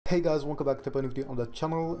Hey guys, welcome back to a brand new video on the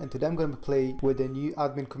channel, and today I'm going to play with the new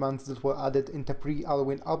admin commands that were added in the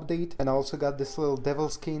pre-Halloween update. And I also got this little devil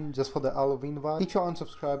skin just for the Halloween vibe. If you're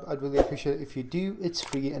unsubscribed, I'd really appreciate it if you do. It's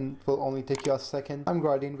free and it will only take you a second. I'm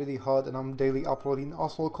grinding really hard and I'm daily uploading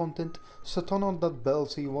Arsenal content, so turn on that bell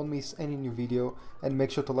so you won't miss any new video, and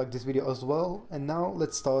make sure to like this video as well. And now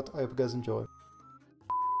let's start. I hope you guys enjoy.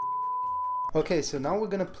 Okay, so now we're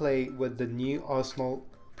gonna play with the new Arsenal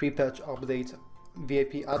pre-patch update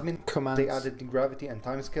VIP admin command. They added the gravity and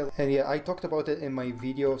timescale, and yeah, I talked about it in my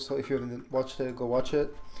video, so if you haven't watched it, go watch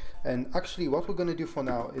it. And actually what we're gonna do for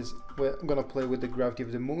now is we're gonna play with the gravity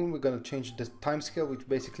of the moon. We're gonna change the timescale, which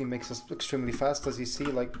basically makes us extremely fast, as you see,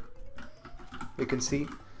 like you can see.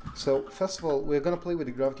 So first of all, we're gonna play with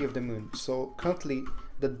the gravity of the moon. So currently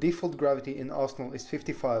the default gravity in Arsenal is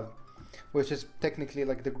 55, which is technically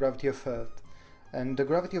like the gravity of Earth. And the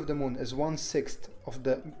gravity of the moon is 1/6 of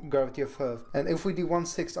the gravity of Earth. And if we do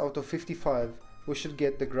 1/6 out of 55, we should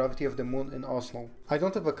get the gravity of the moon in Arsenal. I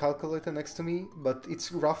don't have a calculator next to me, but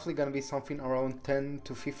it's roughly gonna be something around 10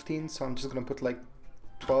 to 15, so I'm just gonna put like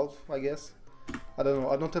 12, I guess. I don't know,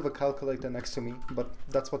 I don't have a calculator next to me, but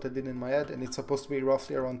that's what I did in my head, and it's supposed to be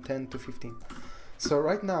roughly around 10 to 15. So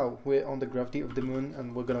right now we're on the gravity of the moon,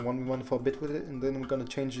 and we're gonna 1v1 for a bit with it, and then we're gonna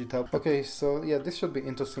change it up. Okay, so yeah, this should be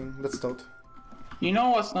interesting. Let's start. You know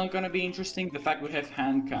what's not gonna be interesting? The fact we have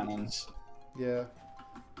hand cannons. Yeah.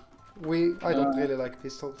 I don't really like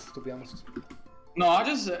pistols, to be honest. No, I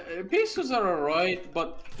just... pistols are alright,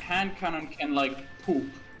 but hand cannon can, like, poop.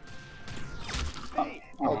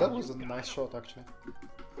 Oh, that was a nice shot, actually.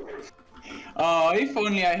 Oh, if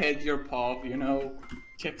only I had your pop, you know?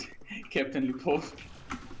 Captain Pop.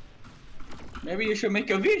 Maybe you should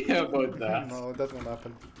make a video about that. No, that won't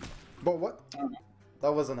happen. But what?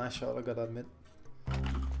 That was a nice shot, I gotta admit.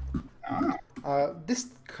 This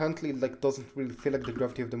currently like doesn't really feel like the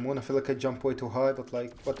gravity of the moon. I feel like I jump way too high, but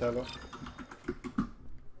like whatever.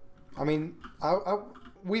 I mean,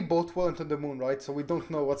 we both weren't on the moon, right? So we don't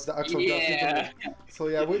know what's the actual gravity of the moon. So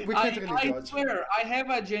yeah, we can't really judge. I swear, I have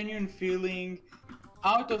a genuine feeling,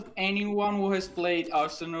 out of anyone who has played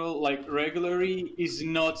Arsenal like regularly, is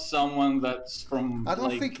not someone that's from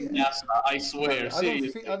NASA. I swear.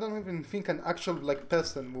 I don't even think an actual like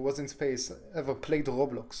person who was in space ever played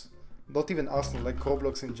Roblox. Not even Arsenal, like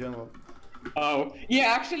Roblox in general. Oh, yeah,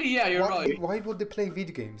 actually, yeah, you're right. Why would they play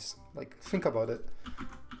video games? Like, think about it.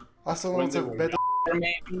 Arsenals have better...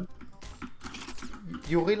 Maybe.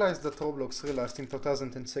 You realize that Roblox realized in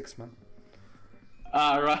 2006, man.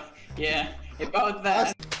 Right, yeah, about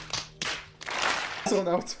that. So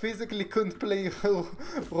now it's physically couldn't play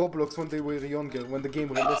Roblox when they were younger, when the game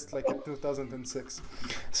released like in 2006.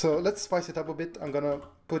 So let's spice it up a bit. I'm gonna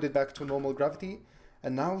put it back to normal gravity.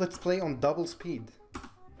 And now let's play on double speed.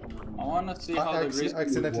 I wanna see how I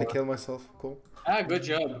accidentally killed myself. Cool. Ah, good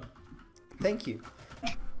job. Thank you.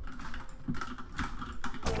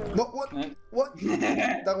 No, what? What?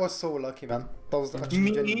 That was so lucky, man. That was actually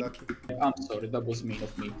genuinely lucky. I'm sorry, that was mean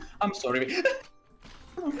of me. I'm sorry.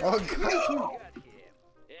 Oh god.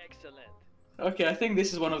 Excellent. Okay, I think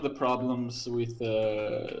this is one of the problems with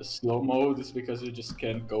slow mode, is because you just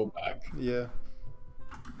can't go back. Yeah.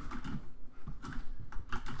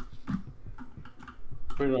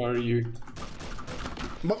 Where are you?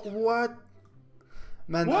 But what?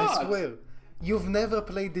 Man, what? I swear, you've never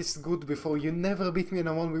played this good before. You never beat me in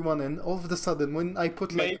a 1v1, and all of a sudden when I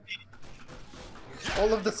put like...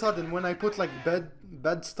 All of a sudden when I put like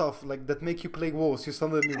bad stuff like that make you play worse, you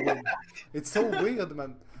suddenly win. It's so weird,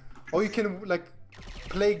 man. Or you can like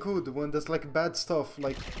play good when there's like bad stuff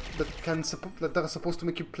like that are supposed to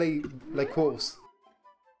make you play like worse.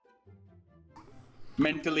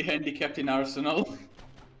 Mentally handicapped in Arsenal.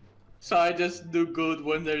 So I just do good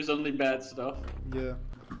when there's only bad stuff. Yeah.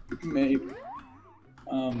 Maybe.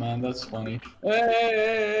 Oh man, that's funny.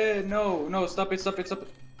 Hey, no, stop it.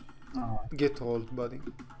 Oh. Get trolled, buddy.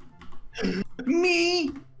 Me?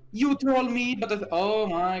 You troll me, but oh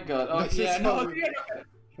my god. Oh yeah, no.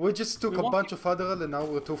 We just took a bunch of Adderall and now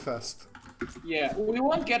we're too fast. Yeah, we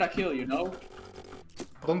won't get a kill, you know?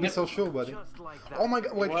 Don't be so sure, buddy. Oh my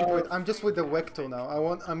god, wait, I'm just with the Vector now.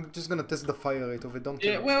 I'm just gonna test the fire rate of it, don't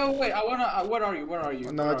kill. Yeah, wait, I wanna, where are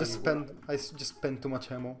you? No, I just spent too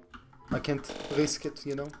much ammo. I can't risk it,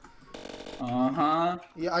 you know? Uh-huh.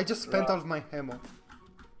 Yeah, I just spent all of my ammo.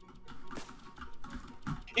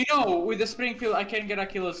 You know, with the Springfield I can get a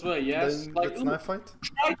kill as well, yes? Then like, let's knife fight?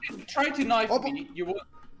 Try to knife me, you won't.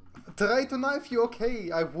 Try to knife you?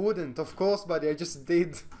 Okay, I wouldn't, of course, buddy, I just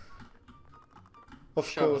did.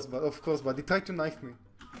 Of course, buddy, try to knife me.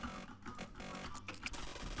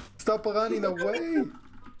 Stop running away!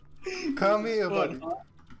 Come here, buddy.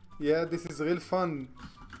 Yeah, this is real fun.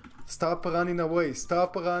 Stop running away.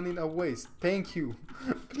 Stop running away. Thank you.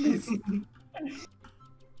 Please.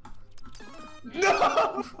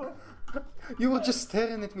 No! You were just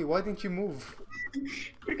staring at me. Why didn't you move?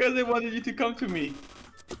 Because I wanted you to come to me.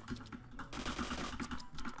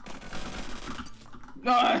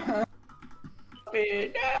 No!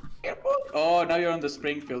 Oh, now you're on the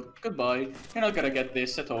Springfield. Goodbye. You're not gonna get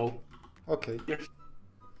this at all. Okay.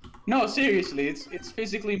 No, seriously, it's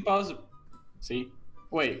physically impossible. See?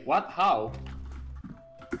 Wait, what? How?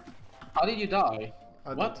 How did you die?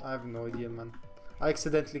 What? I have no idea, man. I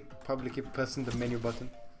accidentally probably keep pressing the menu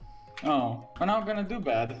button. Oh, well, now I'm gonna do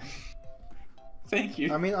bad. Thank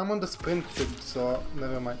you. I mean, I'm on the sprint field, so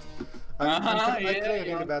never mind. I play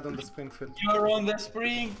really bad on the sprint field. You're on the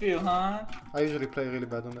Springfield, huh? I usually play really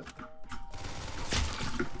bad on it.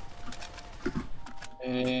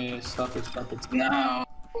 Stop it. No!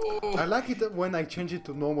 I like it when I change it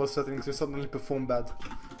to normal settings, you suddenly perform bad.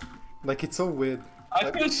 Like, it's so weird. I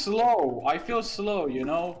feel slow, you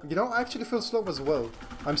know? You know, I actually feel slow as well.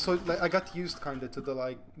 I'm so, like, I got used kinda to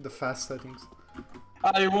the fast settings.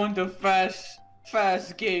 I want the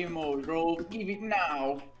fast game mode, bro. Give it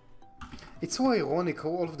now. It's so ironic how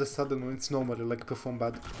all of a sudden when it's normal, like, perform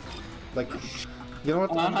bad. Like, you know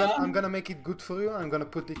what? I'm gonna make it good for you, I'm gonna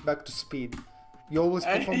put it back to speed. You always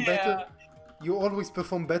perform better. You always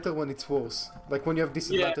perform better when it's worse. Like when you have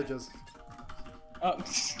disadvantages.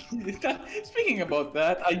 Speaking about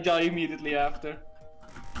that, I die immediately after.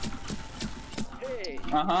 Hey.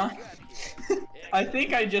 I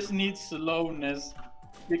think I just need slowness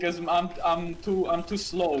because I'm too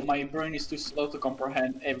slow. My brain is too slow to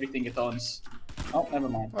comprehend everything at once. Oh, never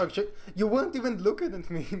mind. Actually, you weren't even looking at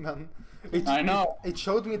me, man. I know. It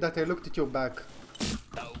showed me that I looked at your back.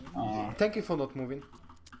 Thank you for not moving.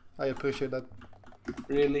 I appreciate that.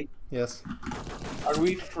 Really? Yes. Are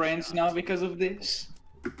we friends now because of this?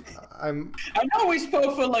 I know we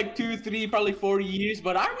spoke for like 2, 3, probably 4 years,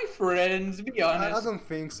 but are we friends? Be honest. I don't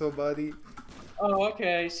think so, buddy. Oh,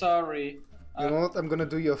 okay. Sorry. You know what? I'm gonna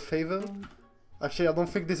do you a favor. Actually, I don't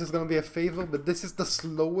think this is gonna be a favor, but this is the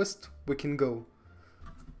slowest we can go.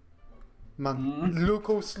 Man, look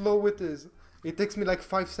how slow it is. It takes me like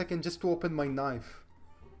 5 seconds just to open my knife.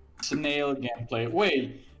 Snail gameplay.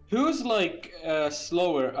 Wait, who's like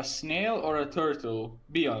slower, a snail or a turtle?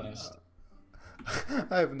 Be honest.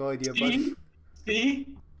 I have no idea, but...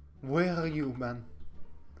 See? Where are you, man?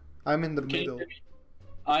 I'm in the middle.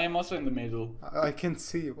 I am also in the middle. I can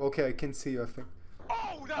see you. Okay, I can see you, I think.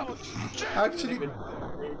 Oh, that was... Actually,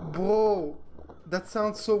 bro, that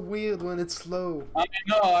sounds so weird when it's slow. I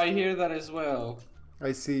know, I hear that as well.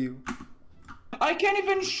 I see you. I can't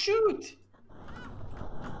even shoot!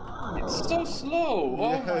 It's so slow.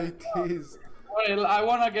 Yeah, it is. Well, I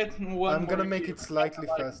wanna get one. I'm gonna make it slightly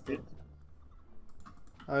faster.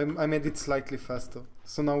 I made it slightly faster,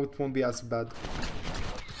 so now it won't be as bad.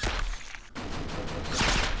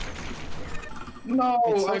 No,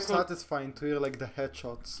 it's so satisfying to hear like the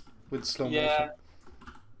headshots with slow motion.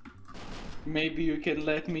 Maybe you can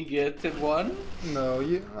let me get one? No,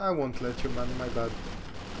 I won't let you, man. My bad.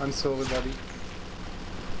 I'm sorry, buddy.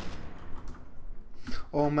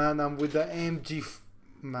 Oh man, I'm with the AMG.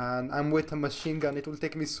 Man, I'm with a machine gun. It will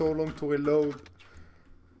take me so long to reload.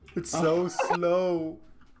 It's so slow.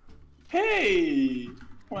 Hey!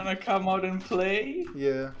 Wanna come out and play?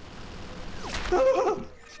 Yeah.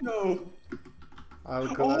 No.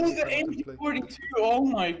 I'll go the AMG-42! Oh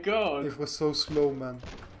my god! It was so slow, man.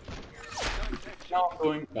 Now I'm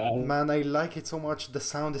going bad. Man, I like it so much. The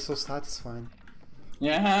sound is so satisfying.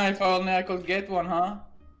 Yeah, if only I could get one, huh?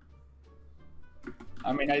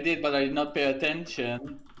 I mean, I did, but I did not pay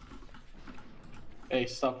attention. Hey,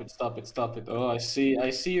 stop it. Oh, I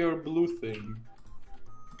see your blue thing.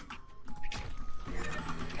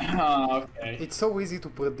 Okay. It's so easy to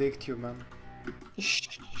predict you, man.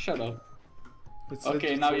 Shut up. It's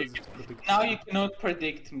okay, now you cannot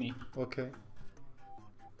predict me. Okay.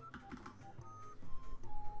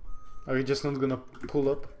 Are you just not gonna pull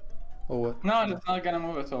up? Or what? No, it's not gonna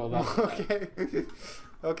move at all. Okay.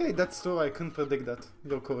 Okay, that's true. I couldn't predict that.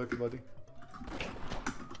 You're correct, buddy.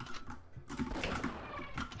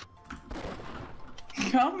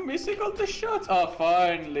 I'm missing all the shots. Oh,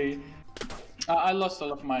 finally. I lost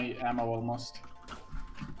all of my ammo almost.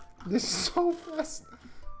 This is so fast.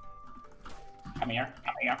 Come here.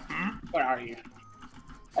 Where are you?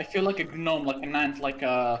 I feel like a gnome, like an ant, like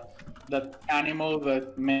that animal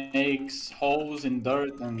that makes holes in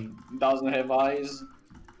dirt and doesn't have eyes.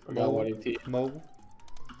 Forgot what it is. Mole?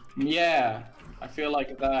 Yeah, I feel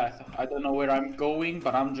like that. I don't know where I'm going,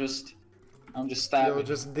 but I'm just stabbing. You're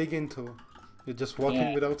just digging to. You're just walking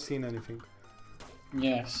Yeah. without seeing anything.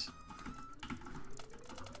 Yes.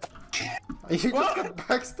 You just What? got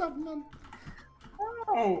backstabbed, man.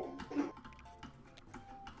 Oh.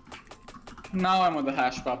 Now I'm on the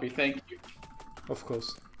hash puppy. Thank you. Of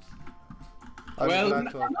course. I'm Well, glad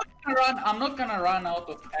to have... I'm not gonna run out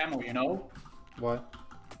of ammo, you know, Why?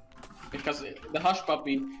 because the hush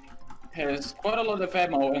puppy has quite a lot of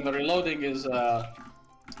ammo, and the reloading is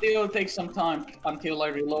still takes some time until I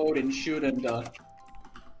reload and shoot and.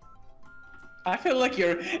 I feel like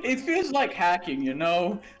it feels like hacking, you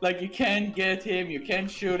know? Like you can't get him, you can't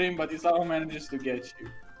shoot him, but he somehow manages to get you.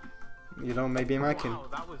 You know, maybe I'm hacking. Wow,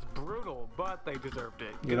 that was brutal, but they deserved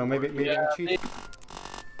it. You know, maybe Yeah, I'm cheating.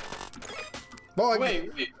 Boy,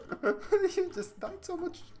 Wait, you just died so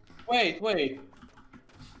much. wait.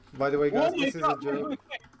 By the way, guys, Oh my this is a God, joke.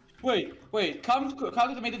 Wait, come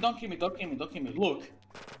to me, don't kill me. Look,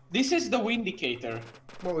 this is the Windicator.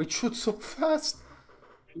 Wow, it shoots so fast.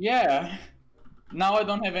 Yeah. Now I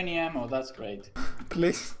don't have any ammo, that's great.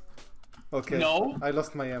 Please. Okay. No. I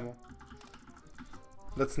lost my ammo.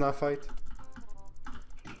 Let's not fight.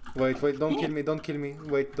 Wait, don't kill me.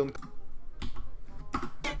 Wait, don't.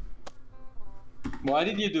 Why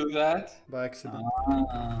did you do that? By accident.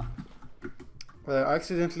 Ah. I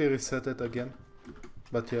accidentally reset it again.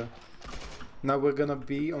 But yeah. Now we're gonna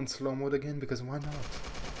be on slow mode again because why not?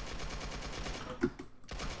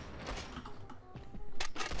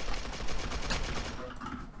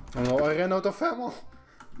 Oh no, I ran out of ammo.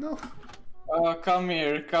 No. Come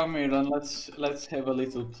here, and let's have a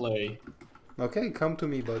little play. Okay, come to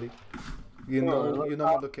me, buddy. You Sure, know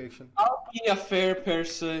my location. I'll be a fair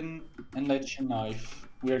person and let you knife.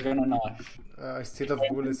 We're gonna knife. I still have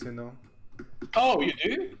bullets, you know. Oh, you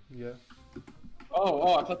do? Yeah.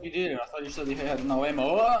 Oh, I thought you did. I thought you said you had no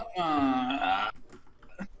ammo.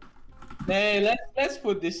 Hey, let's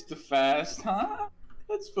put this to fast, huh?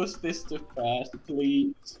 Let's put this to fast,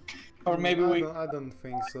 please. Or maybe I don't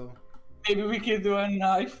think so. maybe we can do a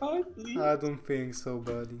knife fight, please. I don't think so,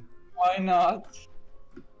 buddy. Why not?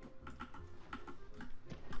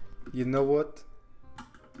 You know what?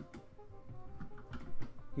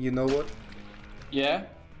 You know what? Yeah.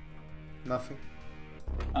 Nothing.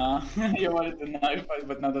 You wanted the knife fight,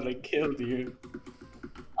 but now that I killed you,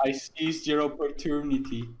 I seized your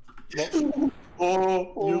opportunity.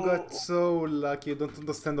 Oh, You got so lucky. You don't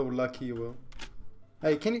understand how lucky you were.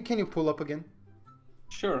 Hey, can you pull up again?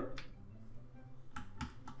 Sure.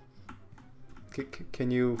 Can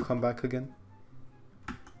you come back again?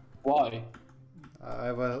 Why? I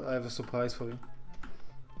have a surprise for you.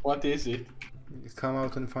 What is it? You come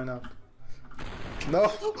out and find out.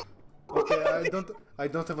 No. Okay, I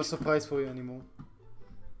don't have a surprise for you anymore.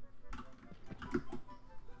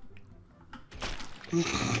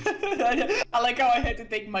 I like how I had to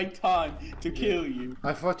take my time to kill you.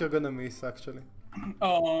 I thought you're gonna miss actually.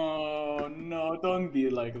 Oh no, don't be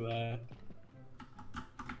like that.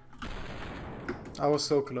 I was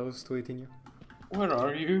so close to eating you. Where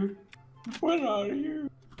are you? Where are you?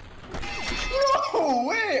 No,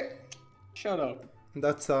 where? Shut up.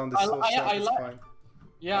 That sound is so satisfying.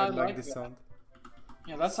 Yeah, I like this that. sound.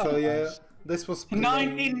 Yeah, that's So how yeah, nice. this was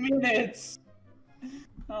 19 minutes!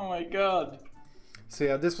 Oh my god. So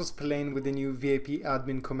yeah, this was playing with the new VIP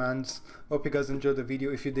admin commands. Hope you guys enjoyed the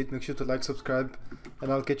video. If you did, make sure to like, subscribe,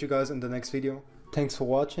 and I'll catch you guys in the next video. Thanks for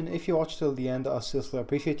watching. If you watched till the end, I seriously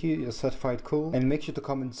appreciate you. You're certified cool. And make sure to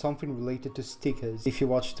comment something related to stickers if you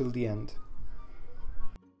watched till the end.